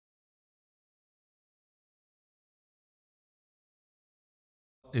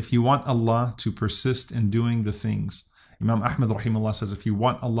If you want Allah to persist in doing the things, Imam Ahmad rahimahullah says, if you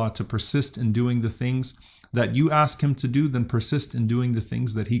want Allah to persist in doing the things that you ask Him to do, then persist in doing the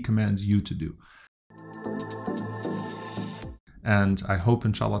things that He commands you to do. And I hope,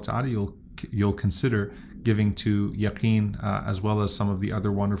 inshallah ta'ala, you'll consider giving to Yaqeen as well as some of the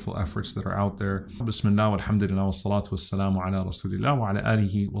other wonderful efforts that are out there. Bismillah walhamdulillah wa salatu wassalamu ala rasulillah wa ala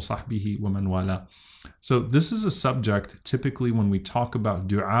alihi wa sahbihi wa man wala. So this is a subject, typically when we talk about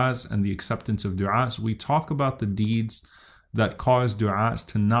du'as and the acceptance of du'as, we talk about the deeds that cause du'as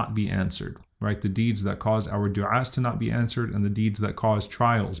to not be answered, right? The deeds that cause our du'as to not be answered and the deeds that cause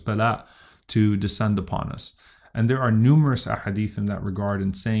trials, bala, to descend upon us. And there are numerous ahadith in that regard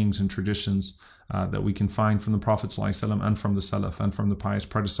and sayings and traditions that we can find from the Prophet ﷺ and from the Salaf and from the pious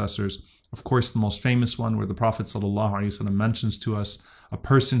predecessors. Of course, the most famous one where the Prophet ﷺ mentions to us a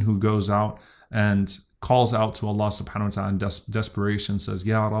person who goes out and calls out to Allah subhanahu wa ta'ala in desperation, says,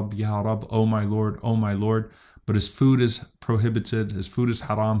 Ya Rab, oh my Lord, but his food is prohibited, his food is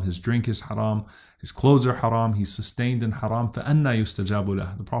haram, his drink is haram, his clothes are haram, he's sustained in haram, فَأَنَّا يُسْتَجَابُ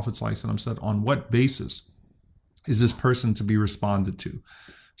لَهُ. The Prophet ﷺ said, on what basis is this person to be responded to?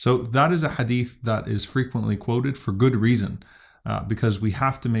 So that is a hadith that is frequently quoted for good reason, because we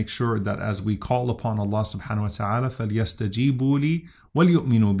have to make sure that as we call upon Allah subhanahu wa ta'ala, فَلْيَسْتَجِيبُوا لِي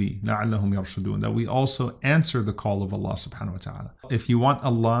وَلْيُؤْمِنُوا بِي لَعَلَّهُمْ يَرْشُدُونَ, that we also answer the call of Allah subhanahu wa ta'ala. If you want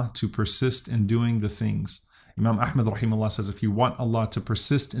Allah to persist in doing the things, Imam Ahmad rahimahullah says, if you want Allah to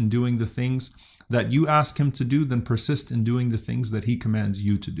persist in doing the things that you ask Him to do, then persist in doing the things that He commands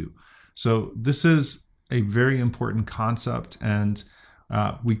you to do. So this is a very important concept, and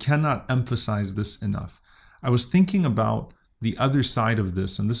we cannot emphasize this enough. I was thinking about the other side of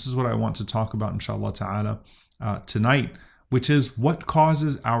this, and this is what I want to talk about inshallah ta'ala tonight, which is what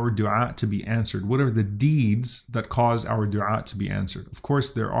causes our dua to be answered. What are the deeds that cause our dua to be answered? Of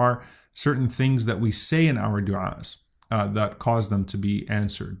course, there are certain things that we say in our duas that cause them to be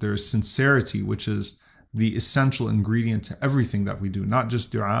answered. There is sincerity, which is the essential ingredient to everything that we do, not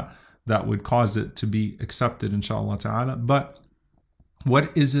just dua that would cause it to be accepted, inshallah ta'ala. But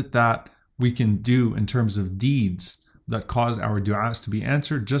what is it that we can do in terms of deeds that cause our du'as to be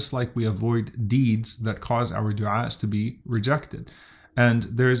answered, just like we avoid deeds that cause our du'as to be rejected? And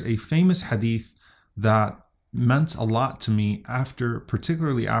there's a famous hadith that meant a lot to me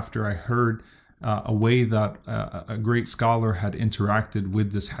particularly after I heard a way that a great scholar had interacted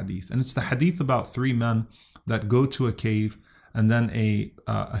with this hadith. And it's the hadith about three men that go to a cave, and then a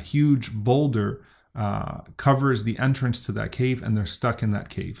huge boulder covers the entrance to that cave, and they're stuck in that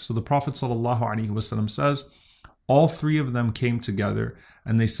cave. So the Prophet ﷺ says, all three of them came together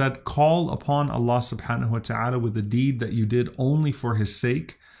and they said, call upon Allah subhanahu wa ta'ala with a deed that you did only for His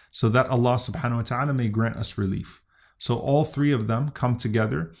sake, so that Allah subhanahu wa ta'ala may grant us relief. So all three of them come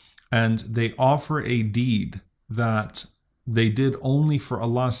together and they offer a deed that they did only for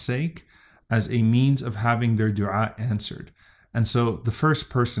Allah's sake as a means of having their dua answered. And so the first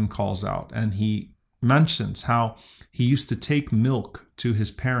person calls out and he mentions how he used to take milk to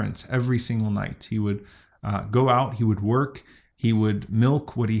his parents every single night. He would go out, he would work, he would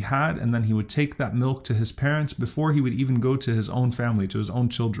milk what he had, and then he would take that milk to his parents before he would even go to his own family, to his own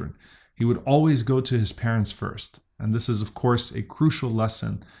children. He would always go to his parents first. And this is, of course, a crucial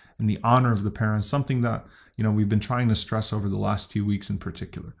lesson in the honor of the parents, something that, we've been trying to stress over the last few weeks in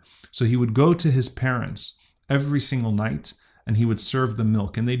particular. So he would go to his parents every single night and he would serve them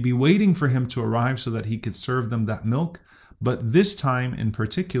milk, and they'd be waiting for him to arrive so that he could serve them that milk. But this time in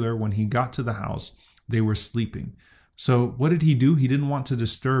particular, when he got to the house, they were sleeping. So what did he do? He didn't want to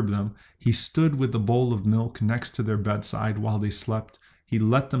disturb them. He stood with the bowl of milk next to their bedside while they slept. He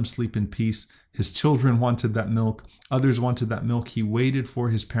let them sleep in peace. His children wanted that milk. Others wanted that milk. He waited for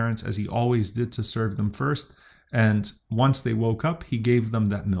his parents, as he always did, to serve them first. And once they woke up, he gave them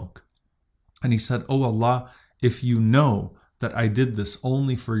that milk. And he said, "Oh Allah, if you know that I did this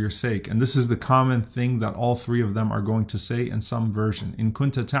only for your sake," and this is the common thing that all three of them are going to say in some version, "In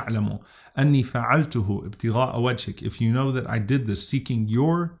kunta ta'lamu anni fa'altuhu ibtigha'a wajhik," if you know that I did this seeking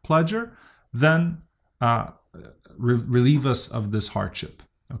your pleasure, then relieve us of this hardship.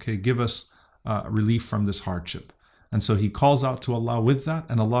 Okay, give us relief from this hardship. And so he calls out to Allah with that,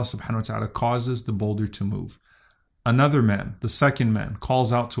 and Allah subhanahu wa ta'ala causes the boulder to move. Another man, the second man,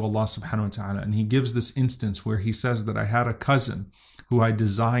 calls out to Allah subhanahu wa ta'ala, and he gives this instance where he says that I had a cousin who I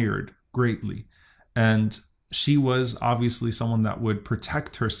desired greatly, and she was obviously someone that would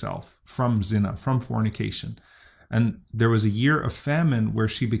protect herself from zina, from fornication. And there was a year of famine where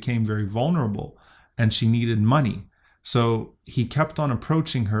she became very vulnerable and she needed money. So he kept on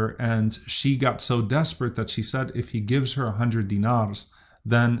approaching her, and she got so desperate that she said if he gives her 100 dinars,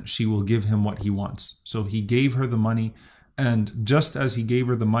 then she will give him what he wants. So he gave her the money, and just as he gave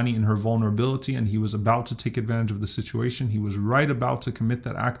her the money in her vulnerability and he was about to take advantage of the situation, he was right about to commit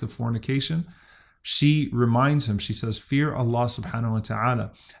that act of fornication, she reminds him, she says, fear Allah subhanahu wa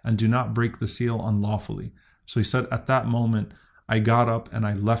ta'ala and do not break the seal unlawfully. So he said, at that moment, I got up and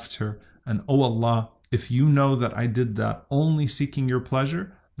I left her, and oh Allah, if you know that I did that only seeking your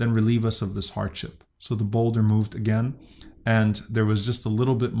pleasure, then relieve us of this hardship. So the boulder moved again, and there was just a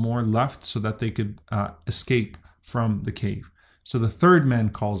little bit more left so that they could escape from the cave. So the third man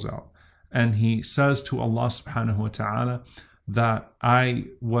calls out, and he says to Allah subhanahu wa ta'ala that I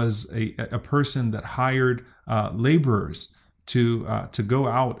was a person that hired laborers to go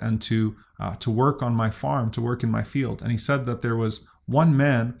out and to work on my farm, to work in my field. And he said that there was one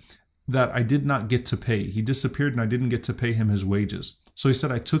man that I did not get to pay. He disappeared and I didn't get to pay him his wages. So he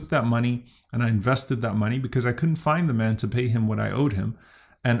said, I took that money and I invested that money because I couldn't find the man to pay him what I owed him.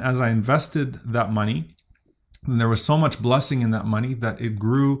 And as I invested that money, there was so much blessing in that money that it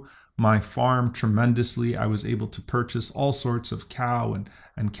grew my farm tremendously. I was able to purchase all sorts of cow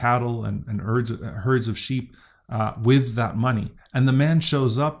and cattle and herds of sheep with that money. And the man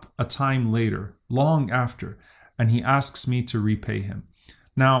shows up a time later, long after, and he asks me to repay him.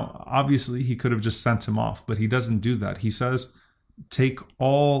 Now, obviously, he could have just sent him off, but he doesn't do that. He says, take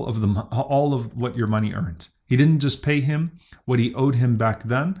all of what your money earned. He didn't just pay him what he owed him back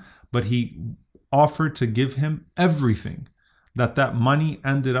then, but he offered to give him everything that money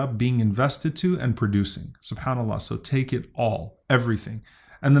ended up being invested to and producing. SubhanAllah. So take it all, everything.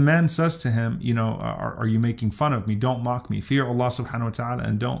 And the man says to him, you know, are you making fun of me? Don't mock me. Fear Allah subhanahu wa ta'ala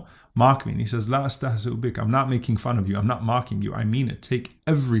and don't mock me. And he says, La astahzi'u bik. I'm not making fun of you. I'm not mocking you. I mean it. Take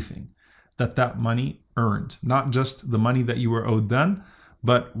everything that money earned. Not just the money that you were owed then,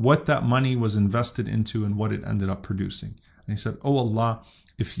 but what that money was invested into and what it ended up producing. And he said, oh Allah,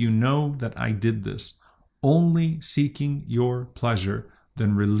 if you know that I did this only seeking your pleasure,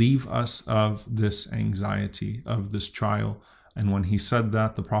 then relieve us of this anxiety, of this trial. And when he said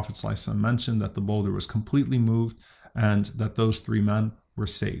that, the Prophet ﷺ mentioned that the boulder was completely moved and that those three men were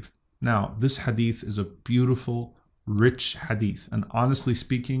saved. Now, this hadith is a beautiful, rich hadith. And honestly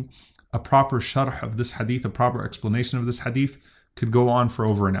speaking, a proper sharh of this hadith, a proper explanation of this hadith could go on for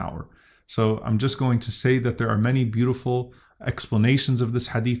over an hour. So I'm just going to say that there are many beautiful explanations of this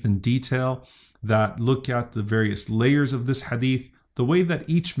hadith in detail that look at the various layers of this hadith, the way that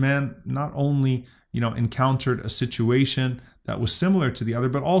each man not only encountered a situation that was similar to the other,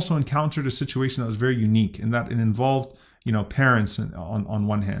 but also encountered a situation that was very unique in that it involved, parents on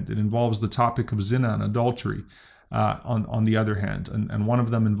one hand. It involves the topic of zina and adultery on the other hand. And one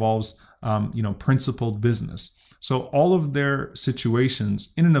of them involves, principled business. So all of their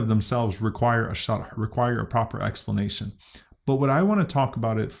situations in and of themselves require a sharh, require a proper explanation. But what I want to talk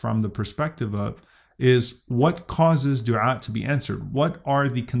about it from the perspective of is what causes dua to be answered. What are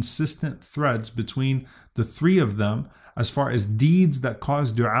the consistent threads between the three of them as far as deeds that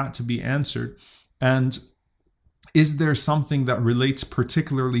cause dua to be answered? And is there something that relates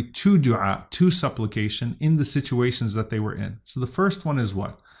particularly to dua, to supplication in the situations that they were in? So the first one is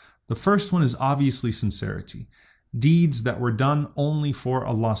what? The first one is obviously sincerity. Deeds that were done only for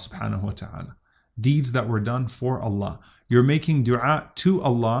Allah subhanahu wa ta'ala. Deeds that were done for Allah. You're making dua to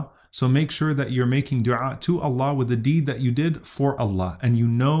Allah, so make sure that you're making dua to Allah with the deed that you did for Allah. And you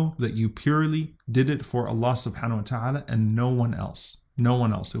know that you purely did it for Allah subhanahu wa ta'ala and no one else. No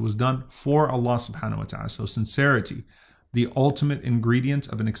one else. It was done for Allah subhanahu wa ta'ala. So sincerity, the ultimate ingredient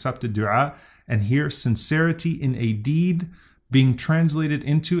of an accepted dua. And here, sincerity in a deed being translated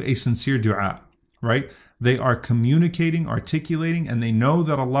into a sincere dua, right? They are communicating, articulating, and they know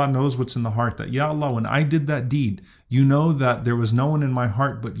that Allah knows what's in the heart. That, Ya Allah, when I did that deed, you know that there was no one in my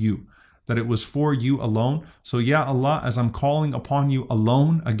heart but you, that it was for you alone. So Ya Allah, as I'm calling upon you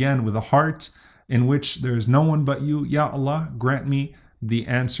alone, again with a heart in which there is no one but you, Ya Allah, grant me the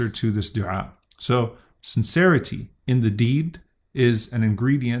answer to this dua. So sincerity in the deed is an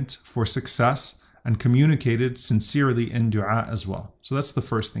ingredient for success and communicated sincerely in dua as well. So that's the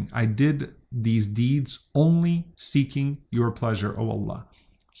first thing. I did these deeds only seeking your pleasure, O Allah.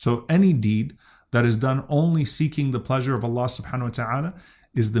 So any deed that is done only seeking the pleasure of Allah subhanahu wa ta'ala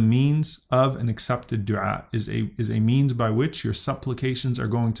is the means of an accepted dua, is a means by which your supplications are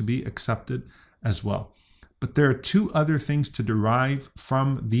going to be accepted as well. But there are two other things to derive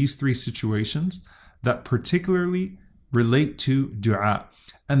from these three situations that particularly relate to dua.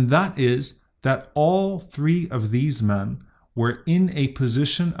 And that is that all three of these men were in a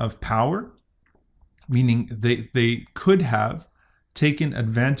position of power, meaning they could have taken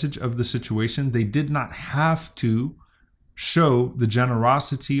advantage of the situation. They did not have to show the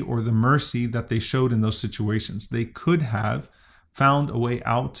generosity or the mercy that they showed in those situations. They could have found a way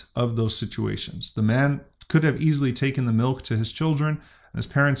out of those situations. The man could have easily taken the milk to his children, and his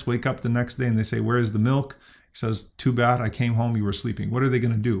parents wake up the next day and they say, "Where is the milk?" He says, "Too bad, I came home, you were sleeping." What are they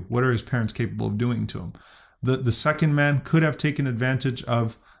going to do? What are his parents capable of doing to him? The second man could have taken advantage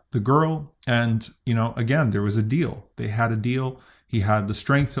of the girl, and again, there was a deal. They had a deal. He had the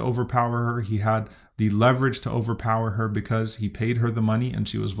strength to overpower her. He had the leverage to overpower her because he paid her the money and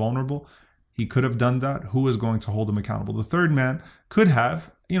she was vulnerable. He could have done that. Who is going to hold him accountable? The third man could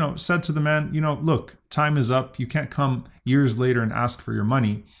have, said to the man, "Look, time is up. You can't come years later and ask for your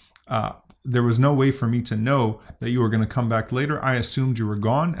money. There was no way for me to know that you were going to come back later. I assumed you were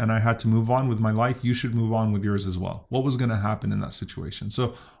gone and I had to move on with my life. You should move on with yours as well." What was going to happen in that situation?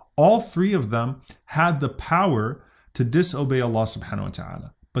 So all three of them had the power to disobey Allah subhanahu wa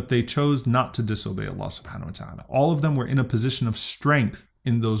ta'ala, but they chose not to disobey Allah subhanahu wa ta'ala. All of them were in a position of strength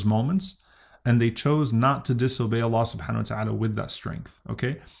in those moments, and they chose not to disobey Allah subhanahu wa ta'ala with that strength.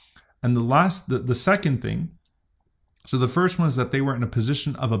 Okay. And the second thing, so the first one is that they were in a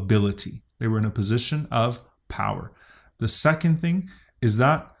position of ability. They were in a position of power. The second thing is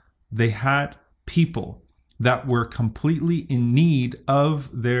that they had people that were completely in need of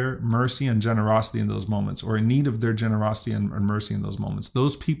their mercy and generosity in those moments, or in need of their generosity and mercy in those moments.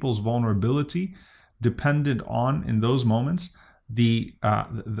 Those people's vulnerability depended on, in those moments, the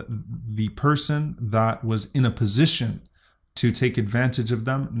person that was in a position to take advantage of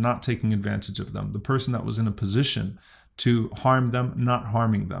them, not taking advantage of them. The person that was in a position to harm them, not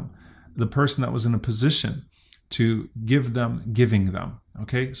harming them. The person that was in a position to give them, giving them.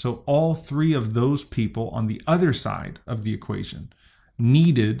 Okay, so all three of those people on the other side of the equation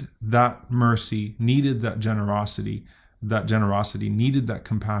needed that mercy, needed that generosity, needed that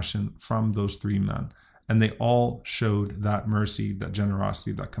compassion from those three men. And they all showed that mercy, that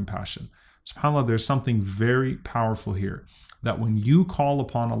generosity, that compassion. SubhanAllah, there's something very powerful here, that when you call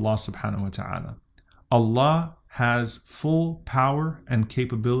upon Allah subhanahu wa ta'ala, Allah has full power and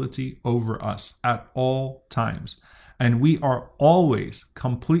capability over us at all times. And we are always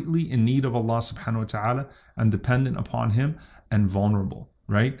completely in need of Allah subhanahu wa ta'ala and dependent upon Him and vulnerable,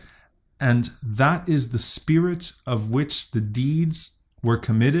 right? And that is the spirit of which the deeds were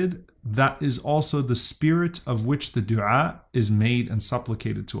committed. That is also the spirit of which the dua is made and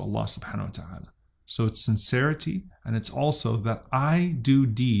supplicated to Allah subhanahu wa ta'ala. So it's sincerity, and it's also that I do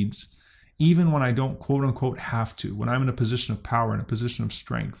deeds even when I don't quote unquote have to, when I'm in a position of power, in a position of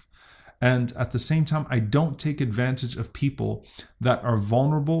strength. And at the same time, I don't take advantage of people that are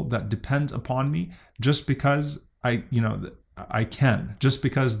vulnerable, that depend upon me, just because I can, just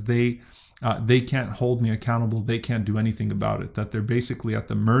because they can't hold me accountable, they can't do anything about it, that they're basically at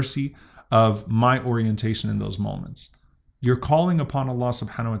the mercy of my orientation in those moments. You're calling upon Allah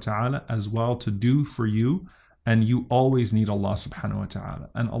subhanahu wa ta'ala as well to do for you, and you always need Allah subhanahu wa ta'ala.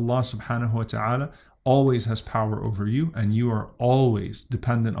 And Allah subhanahu wa ta'ala always has power over you, and you are always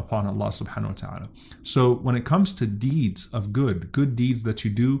dependent upon Allah subhanahu wa ta'ala. So when it comes to deeds of good deeds that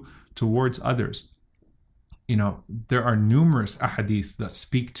you do towards others, there are numerous ahadith that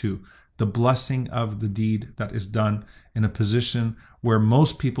speak to the blessing of the deed that is done in a position where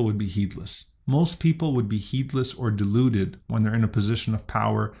most people would be heedless. Most people would be heedless or deluded when they're in a position of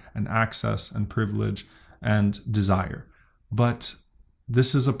power and access and privilege and desire. But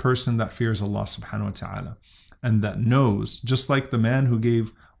this is a person that fears Allah subhanahu wa ta'ala, and that knows, just like the man who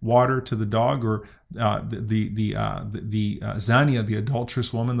gave water to the dog, or the Zania, the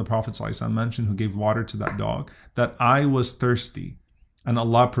adulterous woman, the Prophet ﷺ mentioned, who gave water to that dog, that I was thirsty and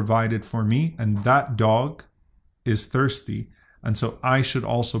Allah provided for me, and that dog is thirsty, and so I should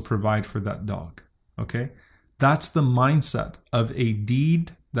also provide for that dog. Okay? That's the mindset of a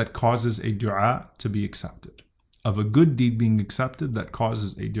deed that causes a dua to be accepted, of a good deed being accepted that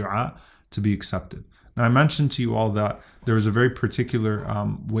causes a dua to be accepted. Now, I mentioned to you all that there was a very particular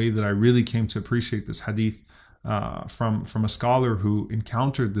way that I really came to appreciate this hadith from a scholar who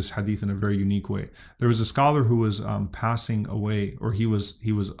encountered this hadith in a very unique way. There was a scholar who was passing away, or he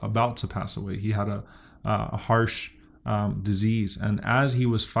was about to pass away. He had a harsh disease, and as he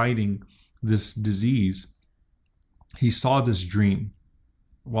was fighting this disease, he saw this dream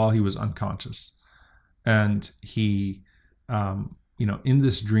while he was unconscious, and he in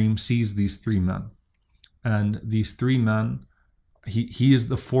this dream sees these three men, and these three men, he is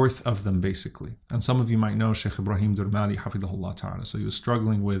the fourth of them basically. And some of you might know Sheikh Ibrahim Durmali hafidhahullah ta'ala. So he was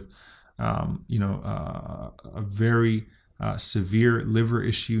struggling with a very severe liver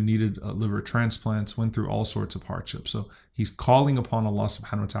issue, needed a liver transplant, went through all sorts of hardships. So he's calling upon Allah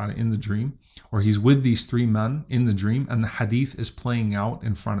subhanahu wa ta'ala in the dream, or he's with these three men in the dream, and the hadith is playing out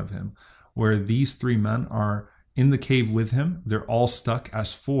in front of him, where these three men are in the cave with him. They're all stuck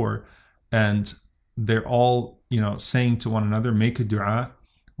as four, and they're all, saying to one another, make a dua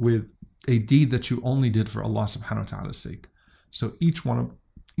with a deed that you only did for Allah subhanahu wa ta'ala's sake. So each one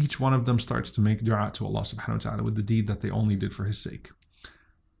of them starts to make dua to Allah subhanahu wa ta'ala with the deed that they only did for his sake.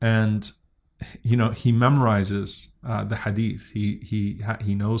 And he memorizes the hadith.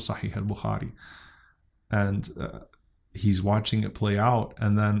 He knows Sahih al-Bukhari, and he's watching it play out.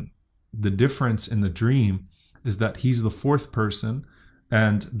 And then the difference in the dream is that he's the fourth person,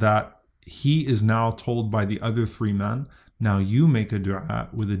 and that he is now told by the other three men, now you make a dua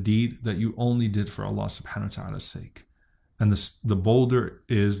with a deed that you only did for Allah subhanahu wa ta'ala's sake. And the boulder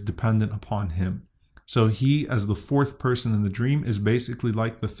is dependent upon him. So he, as the fourth person in the dream, is basically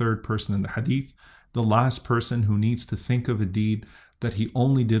like the third person in the hadith, the last person who needs to think of a deed that he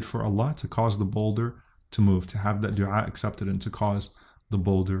only did for Allah to cause the boulder to move, to have that dua accepted and to cause the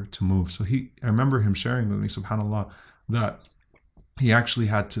boulder to move. So I remember him sharing with me, subhanAllah, that he actually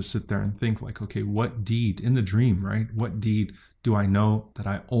had to sit there and think like, okay, what deed in the dream, right? What deed do I know that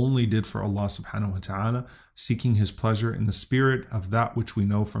I only did for Allah subhanahu wa ta'ala, seeking his pleasure in the spirit of that which we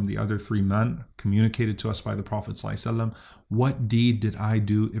know from the other three men communicated to us by the Prophet sallallahu alaihi wasallam? What deed did I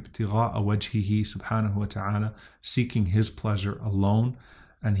do ibtigha'a wajhihi subhanahu wa ta'ala, seeking his pleasure alone?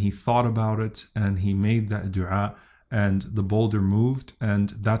 And he thought about it, and he made that dua, and the boulder moved, and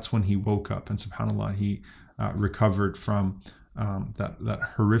that's when he woke up. And subhanAllah, he recovered from that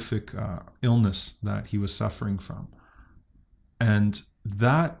horrific illness that he was suffering from. And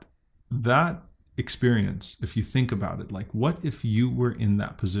that experience, if you think about it, like, what if you were in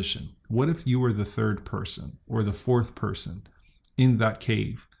that position? What if you were the third person or the fourth person in that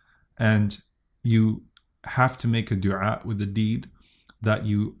cave, and you have to make a dua with a deed that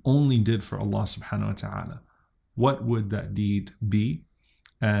you only did for Allah subhanahu wa ta'ala? What would that deed be?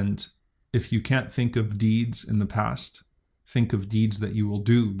 And if you can't think of deeds in the past, think of deeds that you will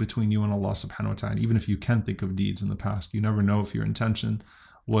do between you and Allah subhanahu wa ta'ala. Even if you can think of deeds in the past, you never know if your intention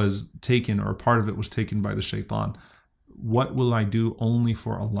was taken or part of it was taken by the shaitan. What will I do only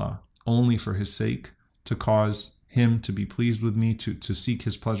for Allah, only for his sake, to cause him to be pleased with me, to seek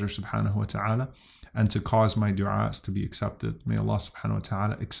his pleasure subhanahu wa ta'ala, and to cause my du'as to be accepted? May Allah subhanahu wa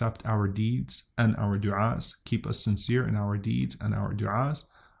ta'ala accept our deeds and our du'as, keep us sincere in our deeds and our du'as.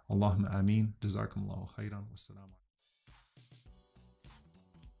 Allahumma ameen. Jazakumullahu khairan. Wassalamu.